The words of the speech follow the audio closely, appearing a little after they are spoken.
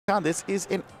This is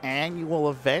an annual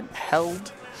event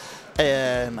held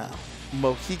in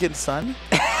Mohegan Sun.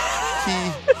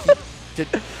 he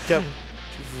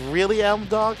really,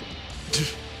 ElmDawg?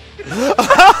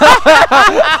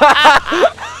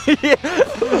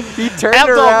 He turned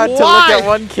around to look at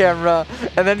one camera,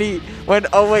 and then he went,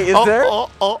 "Oh wait, is there?"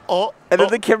 And then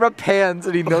the camera pans,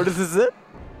 and he notices it.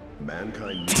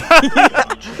 Mankind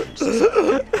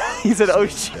He said, "Oh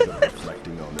shit."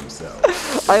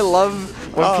 I love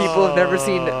when people have never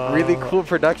seen really cool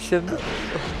production.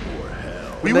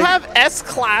 We have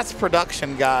S-class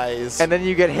production, guys. And then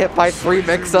you get hit by 3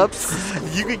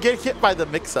 mix-ups. You could get hit by the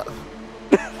mix-up.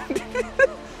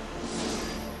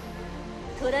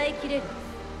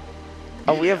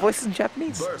 Oh, we have voices in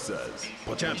Japanese.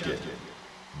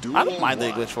 I don't mind the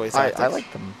English voice actors. I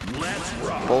like them.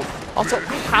 Both. Also,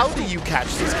 how do you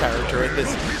catch this character in this?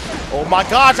 Oh my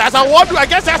gosh, as I wonder, I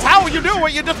guess that's how you do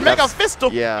it. You just Mega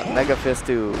Fistal. Yeah, Mega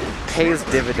Fistu pays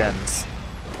dividends.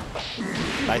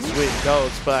 Nice sweep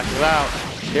goes back out.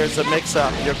 Here's a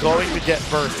mix-up. You're going to get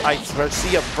burst. I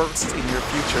see a burst in your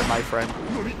future, my friend.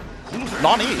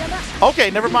 Nani? Okay,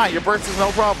 never mind. Your burst is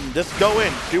no problem. Just go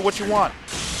in. Do what you want.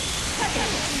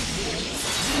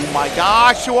 Oh my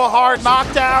gosh, you a hard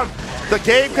knockdown. The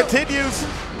game continues.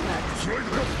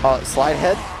 Slide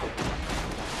head.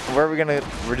 Where are we gonna?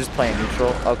 We're just playing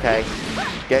neutral. Okay.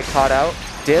 Get caught out.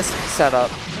 Disc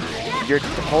setup. You're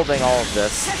holding all of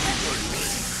this.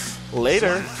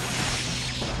 Later.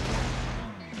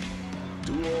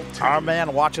 Our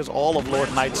man watches all of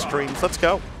Lord Knight's streams. Let's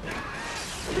go.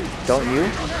 Don't you?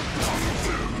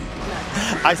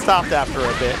 I stopped after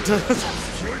a bit.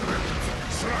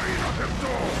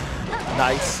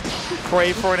 Nice.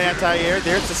 Crave for an anti-air.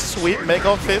 There's a sweet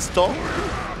Mega Fistal.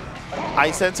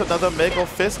 I sense another Mega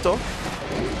Fistal.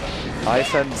 I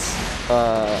sense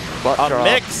butt a draw.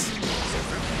 mix.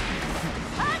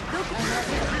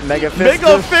 Mega Fistal.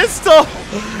 Mega Fistal,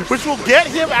 which will get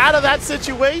him out of that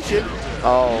situation.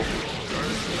 Oh.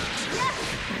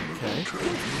 Okay.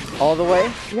 All the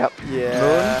way? Yep. Yeah.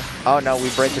 Moon? Oh no, we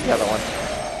break the other one.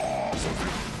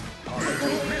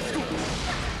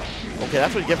 Okay,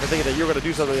 that's what you get for thinking that you're going to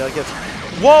do something like this.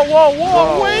 Whoa, whoa,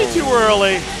 whoa, way too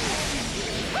early.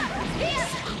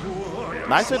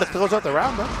 Nice way to close out the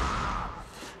round, though.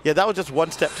 Yeah, that was just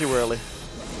one step too early.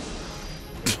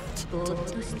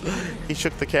 He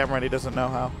shook the camera and he doesn't know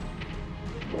how.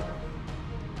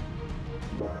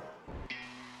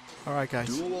 All right,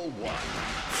 guys.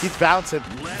 He's bouncing.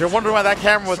 If you're wondering why that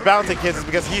camera was bouncing, kids, it's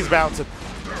because he's bouncing.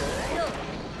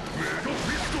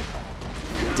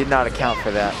 Did not account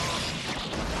for that.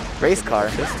 Race car.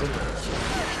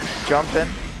 Jumping.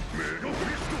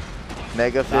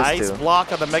 Mega Fist. Nice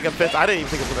block on the Mega Fist. I didn't even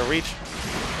think it was going to reach.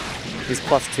 He's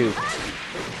 +2.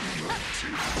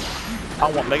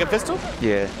 On what, Mega Fistal?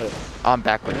 Yeah. On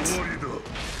backwards.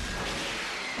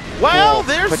 Well,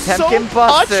 there's Potemkin so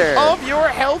Buster. much of your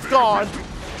health gone.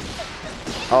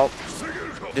 Oh.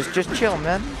 Just chill,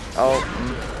 man. Oh.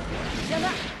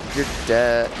 You're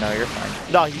dead. No, you're fine.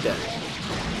 No, he's dead.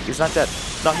 He's not dead.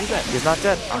 No, he's dead. He's not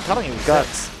dead. I'm telling you, he's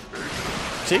Guts.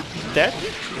 dead. See? Dead?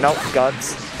 Nope.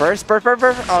 Guts. Burst, burst, burst,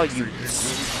 burst. Oh, you.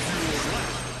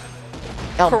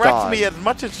 Correct me as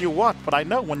much as you want, but I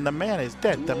know when the man is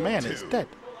dead, the man is dead.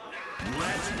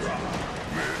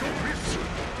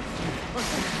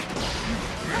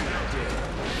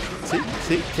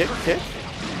 See, kick.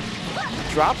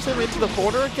 Drops him into the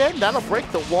corner again. That'll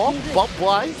break the wall. Bump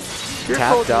fly.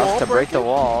 Tap duff to break the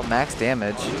wall. Max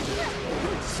damage.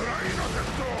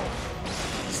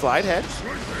 Slide head.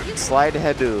 Slide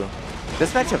head do.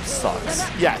 This matchup sucks.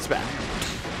 Yeah, it's bad.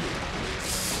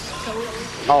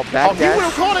 Oh, back dash. He would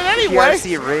have caught it anyway.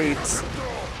 PRC raids.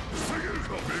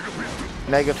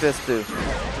 Mega Fistu.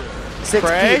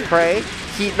 6P Prey.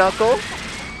 Heat Knuckle.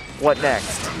 What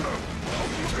next?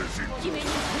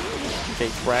 Okay,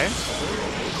 Prey.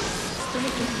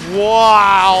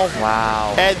 Wow.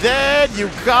 Wow. And then you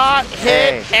got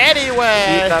hit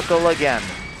anyway. Heat Knuckle again.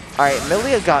 All right,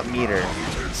 Milia got meter.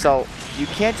 So you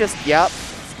can't just, yep,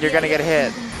 you're going to get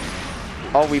hit.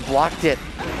 Oh, we blocked it.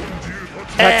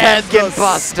 Potemkin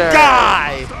Buster.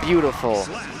 Sky. Beautiful.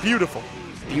 Beautiful.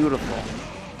 Beautiful.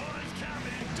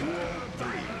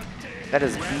 That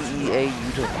is BEA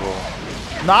beautiful.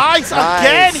 Nice.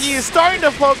 Again, he is starting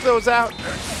to poke those out.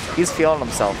 He's feeling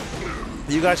himself.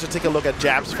 You guys should take a look at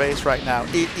Jab's face right now.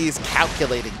 It is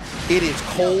calculating. It is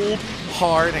cold,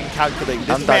 hard, and calculating.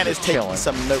 This man is taking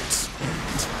some notes.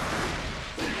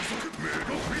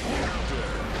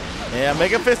 Yeah,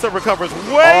 Mega Fist recovers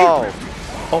way.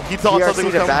 Oh, he thought something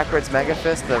was coming. Backwards Mega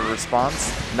Fist, the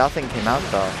response. Nothing came out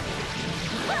though.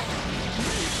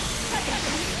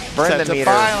 Burn the meter.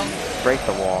 File. Break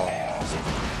the wall.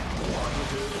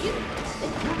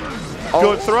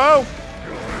 Good throw.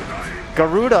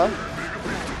 Garuda.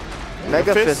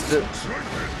 Mega Fist. Fist.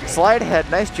 Slide head.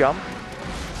 Nice jump.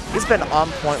 He's been on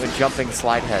point with jumping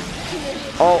slide head.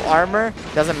 Oh, armor?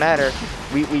 Doesn't matter.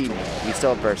 We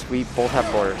still have burst. We both have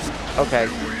borders. Okay.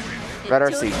 Red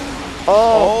RC.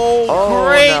 Oh,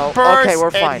 great no. burst. Okay, we're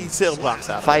and fine. he still blocks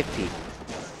out. 5P.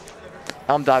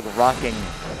 ElmDawg rocking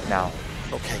now.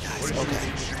 Okay, guys.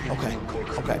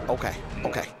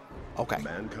 Okay.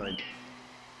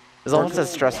 It's almost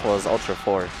as stressful as Ultra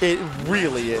 4. It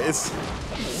really is.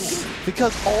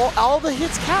 Because all the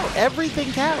hits count.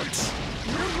 Everything counts.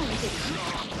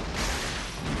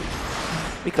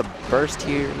 We could burst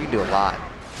here. We do a lot.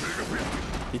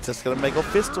 He's just gonna make a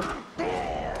pistol.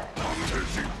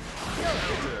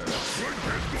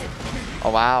 Oh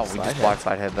wow, we just blocked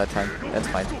slide head that time. That's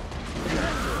fine.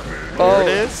 There it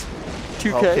is.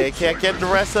 2K. Okay, can't get the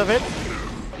rest of it.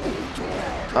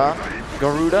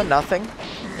 Garuda, nothing.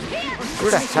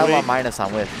 Garuda hella minus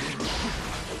on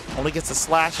whiff. Only gets a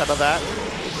slash out of that.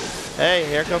 Hey,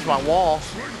 here comes my wall.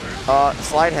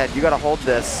 Slide head, you gotta hold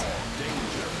this.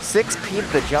 6P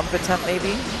the jump attempt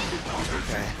maybe?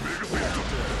 Okay.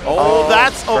 Oh,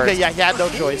 that's okay. first. Yeah, he had no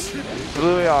choice.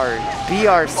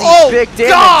 BRC, big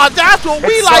damage. God, that's what we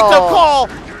It's like to all- call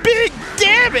big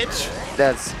damage.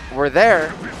 We're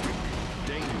there.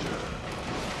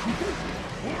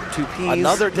 2Ps.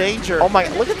 Another danger. Oh my,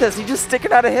 look at this. He's just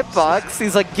sticking out a hitbox.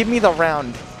 He's like, give me the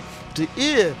round.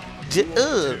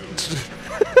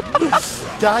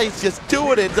 Guys, just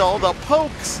doing it, all the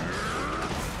pokes.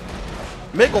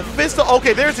 Miguel Fisto.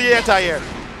 Okay, there's the anti-air.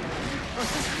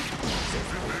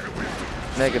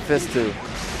 Mega Fist 2.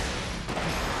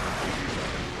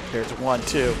 Here's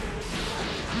 1-2.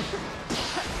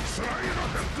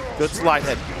 Good slide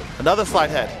head. Another slide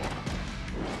head.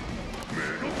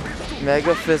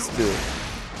 Mega Fist 2.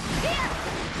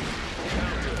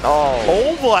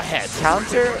 Oh. Overhead.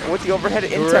 Counter with the overhead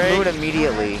into Great. moon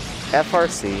immediately.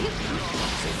 FRC.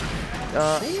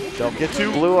 Don't get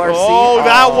too. Blue RC. Oh,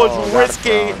 that Oh, was that's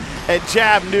risky. prone. And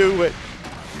Jab knew it.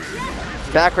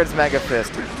 Backwards Mega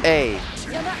Fist. A.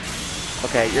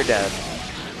 Okay, you're dead.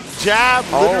 Jab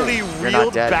Oh, literally you're not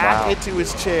reeled dead, back wow. into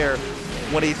his chair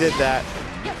when he did that.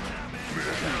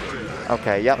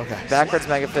 Okay, yep. Okay. Backwards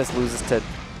Mega Fist loses to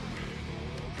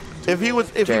If he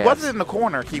JS. wasn't in the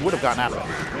corner, he would have gotten out of it.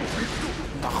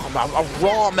 Oh, a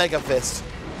raw Mega Fist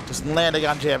just landing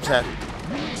on Jab's head.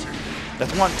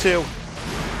 That's 1-2.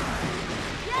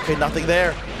 Okay, nothing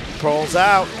there. Pulls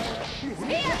out.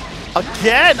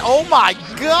 Again! Oh my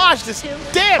gosh, this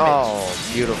damage!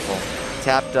 Oh, beautiful.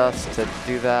 Tap dust to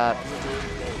do that.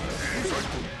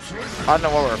 I don't know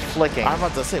what we're flicking. I'm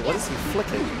about to say, what is he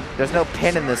flicking? There's no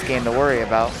pin in this game to worry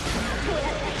about.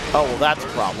 Oh, well, that's a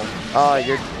problem. Oh,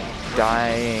 you're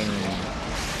dying.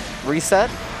 Reset?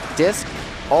 Disc?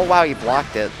 Oh, wow, you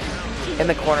blocked it. In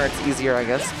the corner, it's easier, I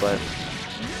guess, but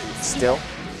still.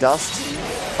 Dust?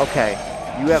 Okay,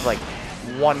 you have like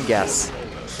one guess.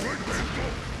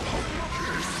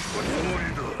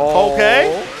 Oh,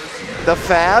 Okay. The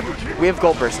Fab? We have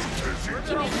Gold Burst.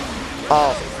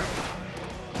 Oh.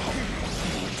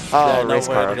 Oh, Yeah, race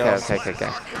car. nowhere to Okay.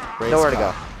 go. Race Nowhere to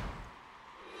car. go.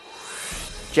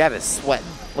 Jab is sweating.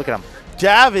 Look at him.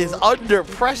 Jab is under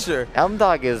pressure.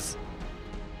 ElmDawg is...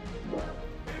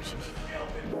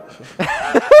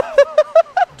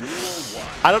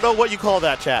 I don't know what you call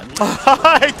that, chat.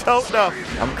 I don't know.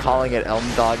 I'm calling it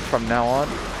ElmDawg from now on.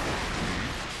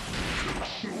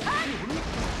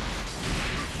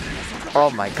 Oh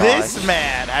my gosh. This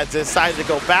man has decided to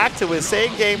go back to his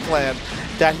same game plan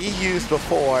that he used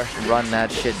before. Run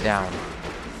that shit down.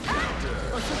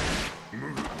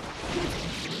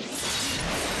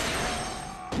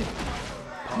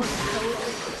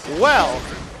 Well,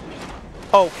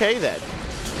 okay then.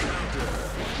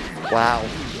 Wow.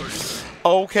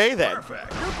 Okay then.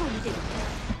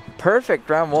 Perfect,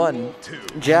 round one.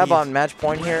 Jab on match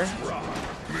point here.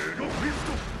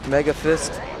 Mega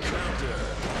Fist.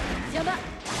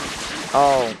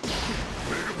 Oh.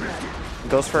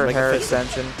 Goes for a Mega hair Fist.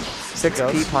 extension. 6P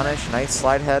Goes. punish. Nice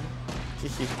slide head.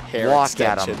 Hair Walk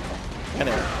at extension. him.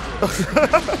 Anyway.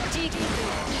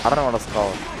 I don't know what else to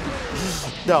call it.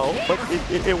 No, but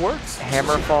it works.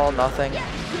 Hammer fall, nothing.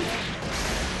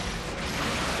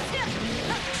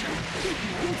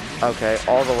 Okay,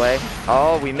 all the way.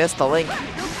 Oh, we missed the link.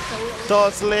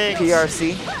 Those links.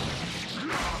 PRC.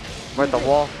 We're at the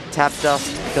wall. Tap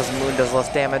dust because Moon does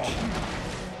less damage.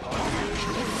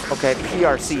 Okay,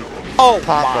 PRC. Oh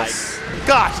Pop my us.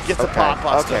 gosh, gets a pop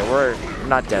buster. Okay, we're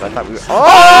not dead. I thought we were. Oh!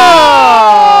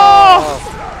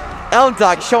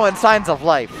 ElmDawg showing signs of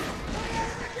life.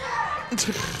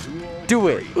 Do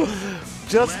it.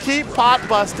 Just keep pot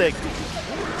busting.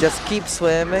 Just keep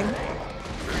swimming.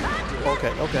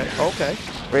 Okay, okay, okay.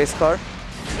 Race car.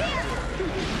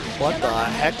 What the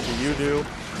heck do you do?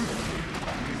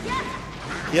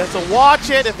 He has to watch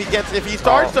it if he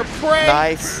starts to pray.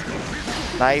 Nice.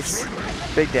 Nice.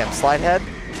 Big damn slide head.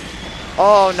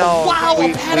 Oh no. Wow,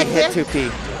 we panic hit hit.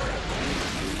 2P.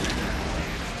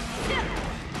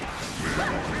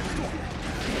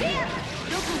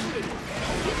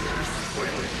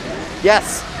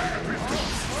 Yes.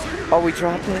 Oh, we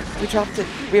dropped it. We dropped it.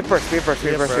 We have burst. We have burst.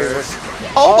 We have burst. We have burst.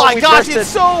 Oh my we gosh, bursted. it's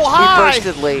so high. We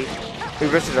bursted late. We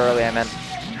bursted early, I meant.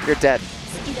 You're dead.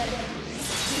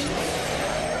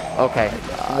 Okay.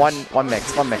 One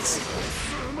mix.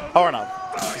 Or no.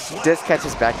 Disc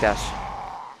catches backdash.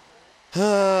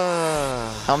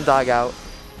 ElmDawg out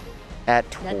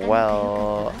at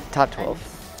 12. Top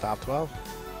 12. Top 12.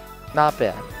 Not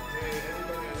bad.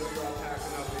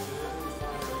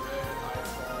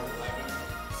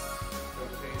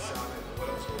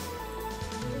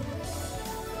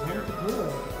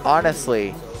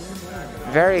 Honestly,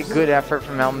 very good effort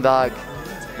from ElmDawg.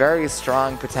 Very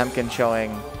strong Potemkin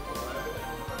showing.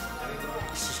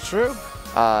 This is true.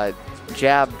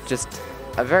 Jab, just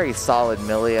a very solid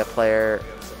Milia player.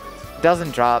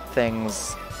 Doesn't drop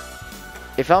things.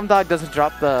 If ElmDawg doesn't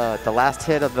drop the last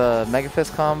hit of the Mega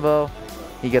Fist combo,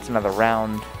 he gets another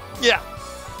round. Yeah.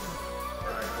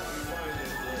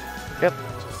 Yep.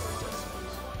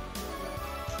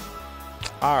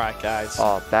 All right, guys.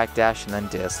 Oh, backdash and then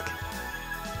disc.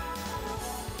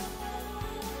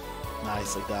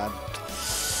 Nicely done.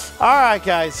 All right,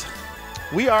 guys.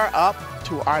 We are up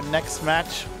to our next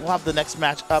match. We'll have the next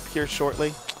match up here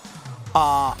shortly.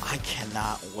 I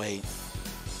cannot wait.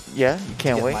 Yeah, you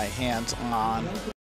can't to get wait. my hands on